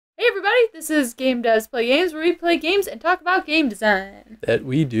everybody, this is Game Does Play Games, where we play games and talk about game design. That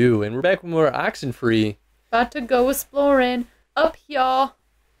we do, and we're back with more Oxenfree. About to go exploring up here.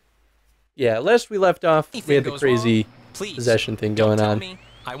 Yeah, last we left off, we had the crazy possession thing going on. Me.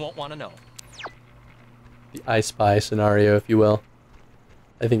 I won't want to know. The I Spy scenario, if you will.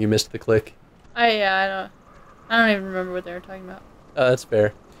 I think you missed the click. I don't even remember what they were talking about. That's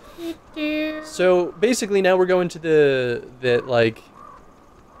fair. So basically, now we're going to that like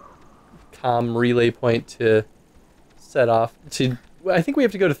comm relay point to set off to. I think we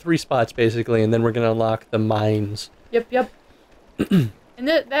have to go to 3 spots basically, and then we're gonna unlock the mines. Yep. And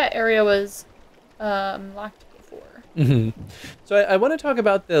that area was locked before. So I want to talk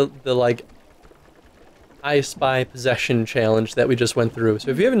about the like I Spy possession challenge that we just went through. So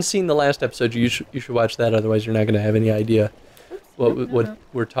if you haven't seen the last episode, you should watch that. Otherwise, you're not going to have any idea what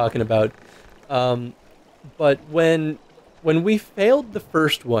we're talking about. But when we failed the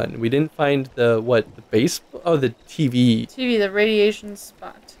first one, we didn't find the base? Oh, the TV. The radiation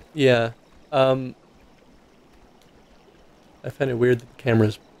spot. Yeah. I find it weird that the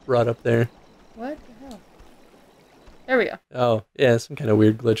camera's brought up there. What the hell? There we go. Oh, yeah, some kind of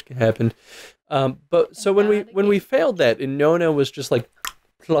weird glitch happened. But so when we failed that, and Nona was just like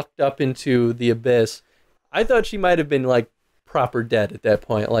plucked up into the abyss, I thought she might have been like proper dead at that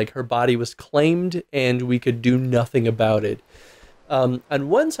point. Like her body was claimed, and we could do nothing about it. On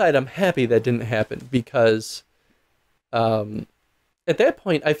one side, I'm happy that didn't happen because, at that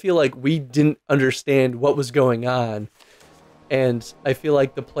point, I feel like we didn't understand what was going on, and I feel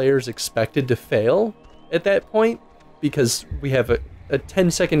like the players expected to fail at that point because we have a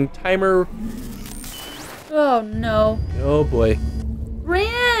 10-second timer. Oh no. Oh boy.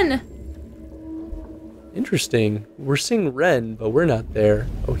 Ren! Interesting. We're seeing Ren, but we're not there.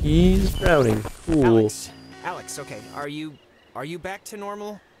 Oh, he's drowning. Cool. Alex, okay. Are you back to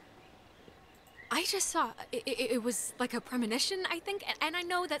normal? I just saw, it was like a premonition, I think, and I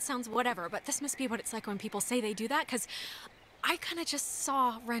know that sounds whatever, but this must be what it's like when people say they do that, because I kind of just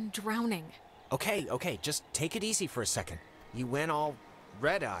saw Ren drowning. Okay, just take it easy for a second. You went all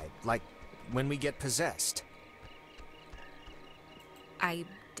red-eyed, like when we get possessed. I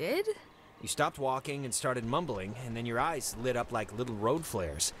did? You stopped walking and started mumbling, and then your eyes lit up like little road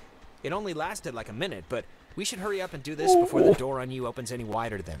flares. It only lasted like a minute, but we should hurry up and do this before the door on you opens any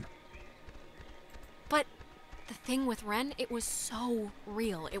wider to them. But the thing with Ren, it was so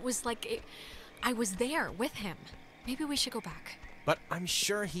real. It was like, I was there with him. Maybe we should go back. But I'm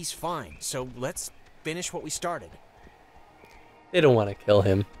sure he's fine, so let's finish what we started. They don't want to kill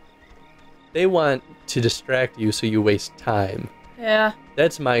him. They want to distract you so you waste time. Yeah.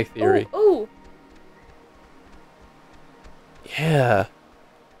 That's my theory. Ooh. Yeah.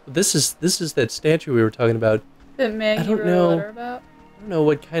 This is that statue we were talking about. That Maggie wrote a letter about? I don't know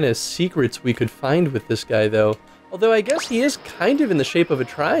what kind of secrets we could find with this guy, though. Although I guess he is kind of in the shape of a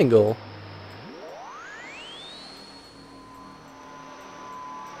triangle.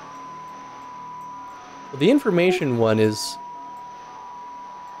 Well, the information one is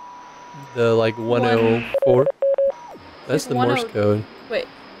the, like, 104. That's the Morse code. Wait,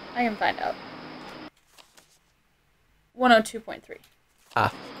 I can find out. 102.3.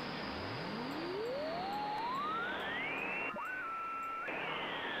 Ah.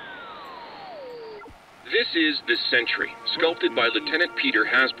 This is the Sentry, sculpted by Lieutenant Peter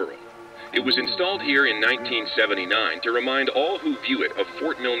Hasborough. It was installed here in 1979 to remind all who view it of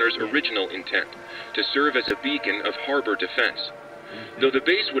Fort Milner's original intent, to serve as a beacon of harbor defense. Though the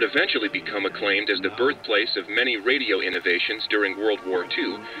base would eventually become acclaimed as the birthplace of many radio innovations during World War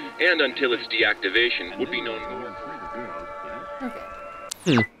II, and until its deactivation would be known more.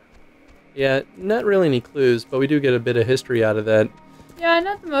 Okay. Yeah, not really any clues, but we do get a bit of history out of that. Yeah,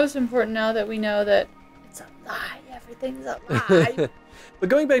 not the most important now that we know that it's a lie. Everything's a lie. But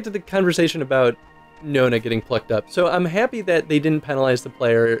going back to the conversation about Nona getting plucked up, so I'm happy that they didn't penalize the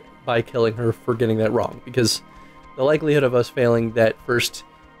player by killing her for getting that wrong, because the likelihood of us failing that first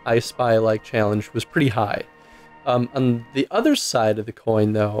I Spy-like challenge was pretty high. On the other side of the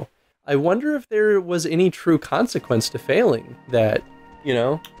coin, though, I wonder if there was any true consequence to failing that, you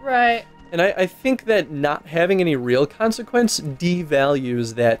know? Right. And I think that not having any real consequence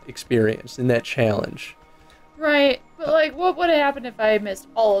devalues that experience and that challenge. Right. But, like, what would have happened if I missed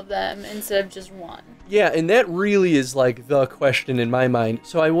all of them instead of just one? Yeah, and that really is, like, the question in my mind.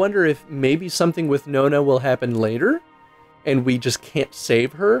 So I wonder if maybe something with Nona will happen later, and we just can't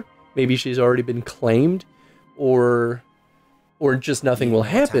save her. Maybe she's already been claimed, or just nothing will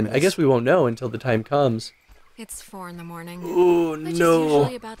happen. I guess we won't know until the time comes. It's 4 in the morning. Oh, Which is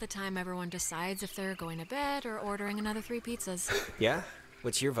usually about the time everyone decides if they're going to bed or ordering another 3 pizzas. Yeah?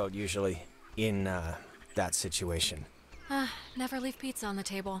 What's your vote usually in that situation? Never leave pizza on the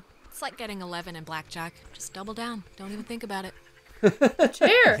table. It's like getting 11 in blackjack. Just double down. Don't even think about it. A chair.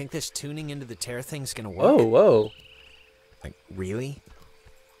 I think this tuning into the tear thing's gonna work. Whoa, whoa. Like, really?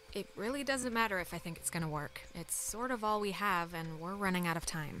 It really doesn't matter if I think it's gonna work. It's sort of all we have, and we're running out of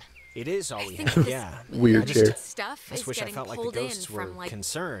time. It is all I we think have, this yeah. Weird I chair. just, Stuff I is wish I getting felt like the pulled in ghosts were from like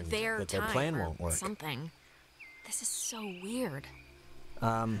concerned their that their time plan or won't work. something. This is so weird.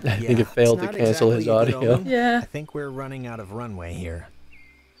 I think it failed to cancel his audio. Yeah. I think we're running out of runway here.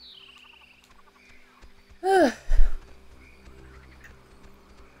 Look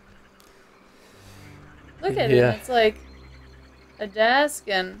at Yeah. it. It's like a desk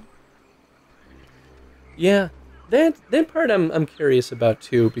and Yeah, that part I'm curious about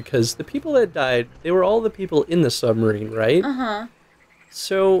too, because the people that died, they were all the people in the submarine, right? uh-huh.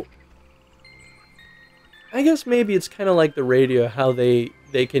 So I guess maybe it's kind of like the radio, how they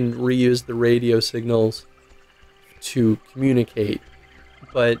can reuse the radio signals to communicate.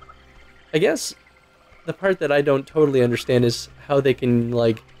 But I guess the part that I don't totally understand is how they can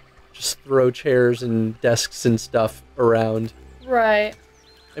like just throw chairs and desks and stuff around. Right.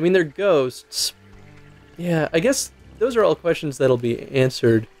 I mean, they're ghosts. Yeah, I guess those are all questions that'll be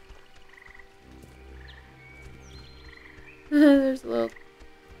answered. There's a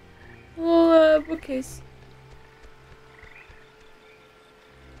little bookcase.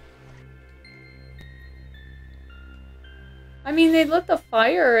 I mean, they lit the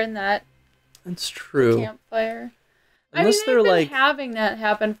fire in that That's true. campfire. Unless I mean, they're they've been like, having that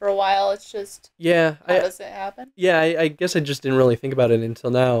happen for a while. It's just, yeah, how does it happen? I guess I just didn't really think about it until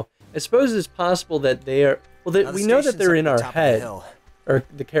now. I suppose it's possible that they are. Well, Now the we know that station's they're up in at the our top of the head, hill. or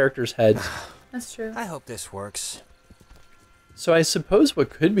the characters' heads. That's true. I hope this works. So I suppose what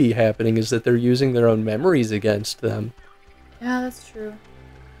could be happening is that they're using their own memories against them. Yeah, that's true.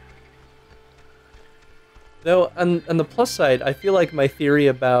 Though, on the plus side, I feel like my theory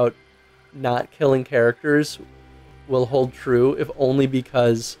about not killing characters will hold true, if only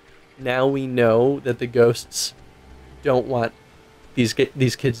because now we know that the ghosts don't want these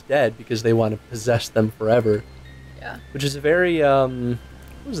kids dead because they want to possess them forever. Yeah. Which is a very, what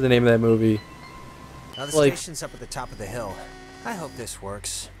was the name of that movie? Now the Like- station's up at the top of the hill. I hope this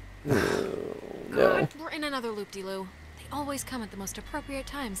works. No. God, we're in another loop-de-loo. They always come at the most appropriate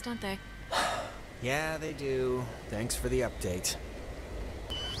times, don't they? Yeah, they do. Thanks for the update.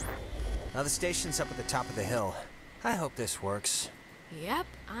 Now the station's up at the top of the hill. I hope this works. Yep,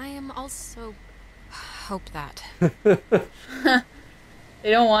 I am also... hope that. They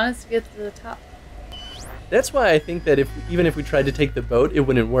don't want us to get to the top. That's why I think that even if we tried to take the boat, it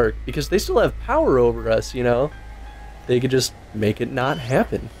wouldn't work, because they still have power over us, you know? They could just make it not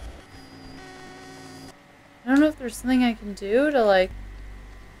happen. I don't know if there's something I can do to, like...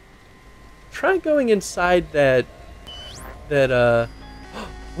 Try going inside that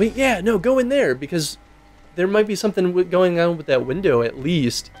wait, yeah, no, go in there, because there might be something going on with that window, at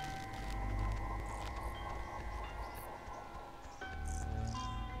least.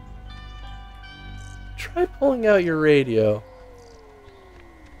 Try pulling out your radio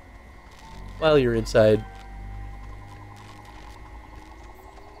while you're inside.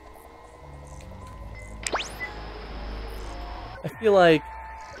 I feel like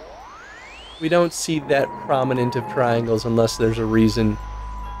we don't see that prominent of triangles unless there's a reason.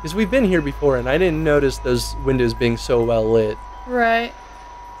 Because we've been here before, and I didn't notice those windows being so well lit. Right.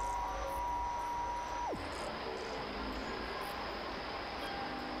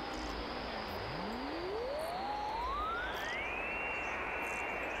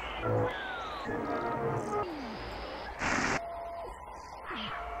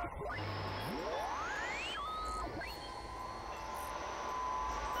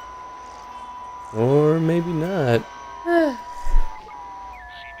 Or maybe not.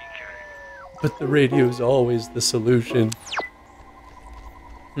 But the radio is always the solution.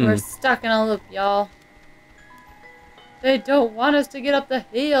 We're stuck in a loop, y'all. They don't want us to get up the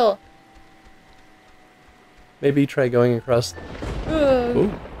hill. Maybe try going across. Ugh.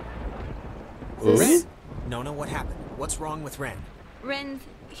 Ooh. Ooh. This- Nona, what happened? What's wrong with Ren? Ren,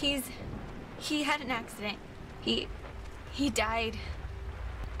 he had an accident. He died.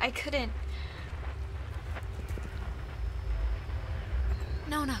 I couldn't.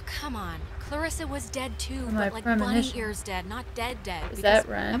 No, come on. Clarissa was dead too, My but like bunny premonition. ears dead, not dead. Is because that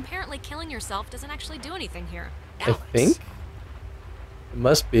Ren? Apparently killing yourself doesn't actually do anything here. I Alex. think it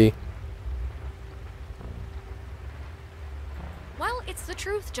must be. Well, it's the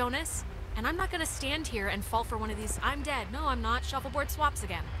truth, Jonas. And I'm not gonna stand here and fall for one of these I'm dead, no I'm not, shuffleboard swaps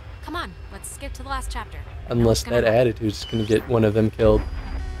again. Come on, let's skip to the last chapter. Unless that attitude's gonna get one of them killed.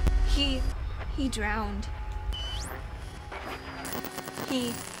 He drowned.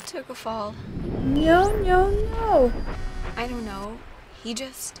 He took a fall. No, no, no. I don't know. He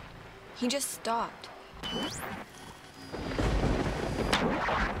just stopped.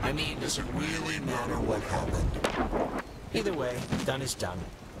 I mean, does it really matter what happened? Either way, done is done.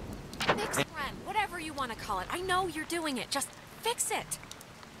 Fix it, Ren, whatever you want to call it. I know you're doing it. Just fix it.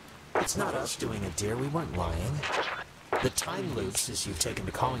 It's not us doing it, dear. We weren't lying. The time loops, as you've taken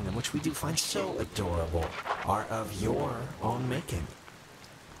to calling them, which we do find so adorable, are of your own making.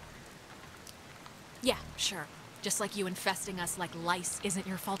 Yeah, sure. Just like you infesting us like lice isn't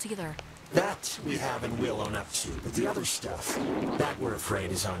your fault either. That we have and will own up to, but the other stuff, that we're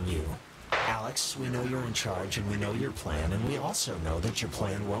afraid is on you. Alex, we know you're in charge and we know your plan, and we also know that your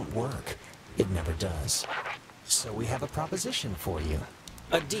plan won't work. It never does. So we have a proposition for you.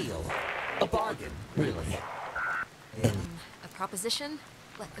 A deal. A bargain, really. And A proposition?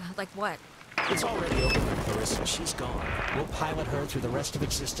 Like what? it's already over with Clarissa. She's gone. We'll pilot her through the rest of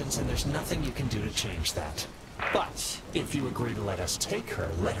existence, and there's nothing you can do to change that. But if you agree to let us take her,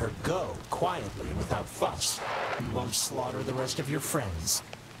 let her go, quietly and without fuss, you won't slaughter the rest of your friends,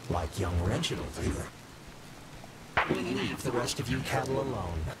 like young Reginald here. We leave the rest of you cattle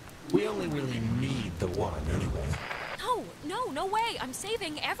alone. We only really need the one anyway. No way. I'm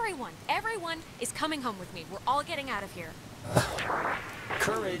saving everyone. Everyone is coming home with me. We're all getting out of here.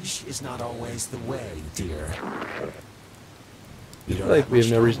 Courage is not always the way, dear. I feel like we have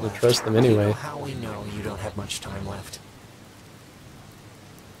no reason to trust them anyway. You know how we know you don't have much time left?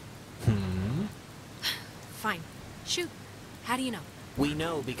 Fine. Shoot. How do you know? We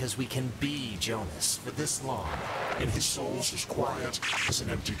know because we can be Jonas for this long, and his soul's as quiet as an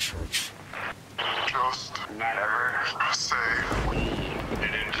empty church. Just never say we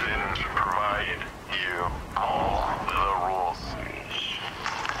didn't provide you all the rules.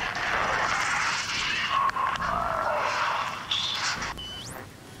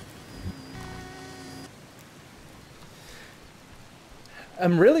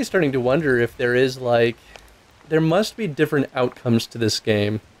 I'm really starting to wonder if there is, like, there must be different outcomes to this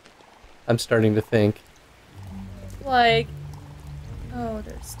game. I'm starting to think. Like, oh,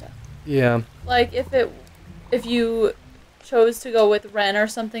 there's stuff. Yeah. Like, if you chose to go with Ren or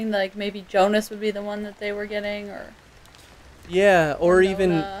something, like maybe Jonas would be the one that they were getting, or... Yeah, or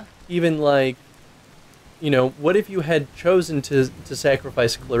Nona. even like, you know, what if you had chosen to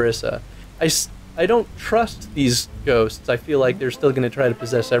sacrifice Clarissa? I don't trust these ghosts. I feel like they're still going to try to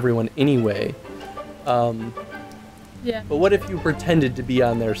possess everyone anyway. Yeah. But what if you pretended to be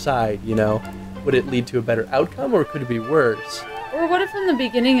on their side, you know? Would it lead to a better outcome, or could it be worse? Or what if in the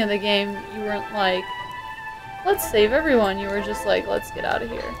beginning of the game you weren't like, let's save everyone, you were just like, let's get out of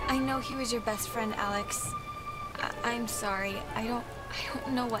here. I know he was your best friend, Alex. I'm sorry. I don't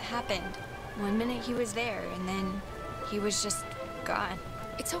know what happened. One minute he was there, and then he was just gone.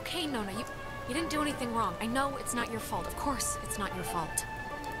 It's okay, Nona. You didn't do anything wrong. I know it's not your fault. Of course it's not your fault.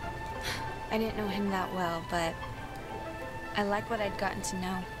 I didn't know him that well, but I like what I'd gotten to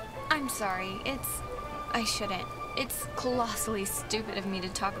know. I'm sorry. I shouldn't. It's colossally stupid of me to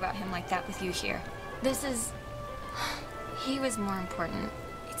talk about him like that with you here. He was more important.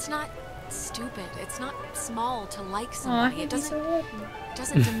 It's not stupid. It's not small to like Aw, somebody. he'd It be so happy.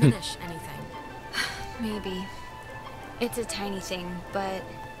 doesn't diminish anything. Maybe. It's a tiny thing, but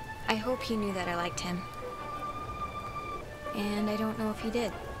I hope he knew that I liked him. And I don't know if he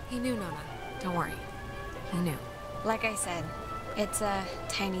did. He knew, Nona. Don't worry. He knew. Like I said, it's a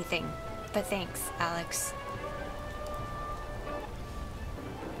tiny thing. But thanks, Alex.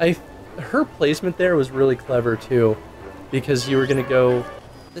 Her placement there was really clever too, because you were gonna go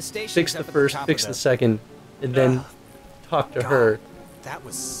The station's fix the up at first, top fix of the second, and then talk to her. That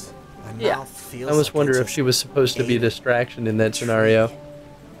was... My Yeah. mouth feels I almost like wonder it's if she was supposed to be a ate distraction in that scenario.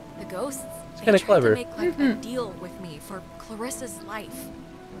 The ghosts. It's they kinda tried clever. to make like a deal with me for Clarissa's life.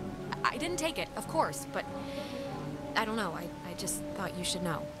 I didn't take it, of course, but I don't know. I just thought you should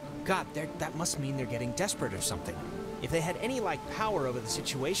know. God, that must mean they're getting desperate or something. If they had any, like, power over the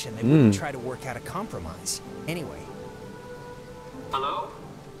situation, they wouldn't try to work out a compromise. Anyway. Hello?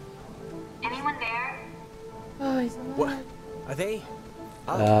 Anyone there? Oh, he's alive. What? Are they...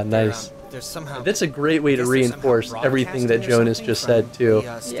 Nice. There's somehow... That's a great way to I guess they're somehow reinforce everything that broadcasting or Jonas something just from said too.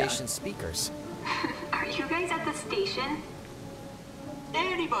 The, station speakers. Are you guys at the station?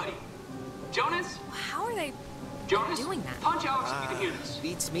 Anybody? Jonas? How are they Jonas? doing that? Punch Alex so you can hear this.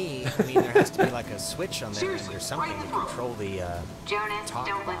 Beats me. I mean, there has to be like a switch on there Seriously, or something right to through. control the, Jonas, talk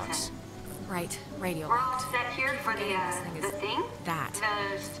don't box. listen. Right, radio We're all locked. set here for Forgetting this thing the is thing? that.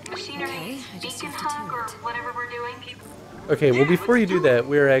 The machinery Okay, I just beacon have to hug tune or it. whatever we're doing. Okay, well, before you do that,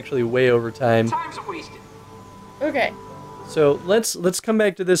 we're actually way over time. Time's wasted. Okay. So let's come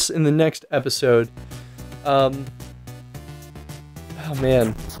back to this in the next episode. Oh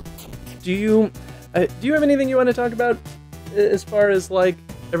man, do you have anything you want to talk about as far as like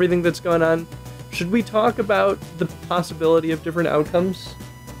everything that's going on? Should we talk about the possibility of different outcomes?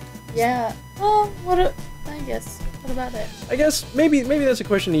 Yeah. Well, I guess. What about it? I guess maybe that's a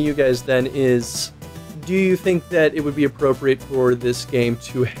question to you guys then is, do you think that it would be appropriate for this game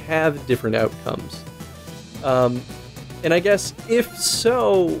to have different outcomes? And I guess if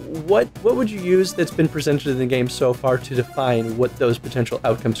so, what would you use that's been presented in the game so far to define what those potential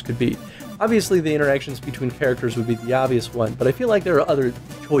outcomes could be? Obviously, the interactions between characters would be the obvious one, but I feel like there are other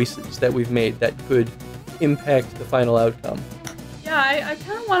choices that we've made that could impact the final outcome. Yeah, I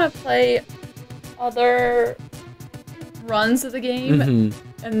kind of want to play other runs of the game,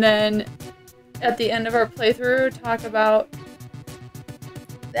 and then at the end of our playthrough, talk about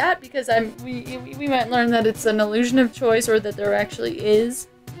that, because we might learn that it's an illusion of choice, or that there actually is.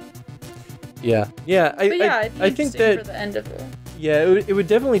 Yeah. I think that for the end of it. Yeah, it would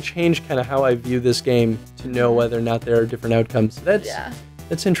definitely change kind of how I view this game to know whether or not there are different outcomes.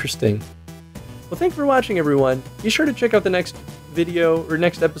 That's interesting. Well, thanks for watching, everyone. Be sure to check out the next video or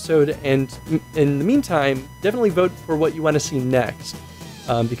next episode, and in the meantime, definitely vote for what you want to see next,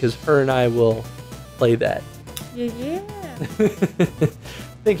 because her and I will play that. Yeah.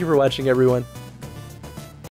 Thank you for watching, everyone.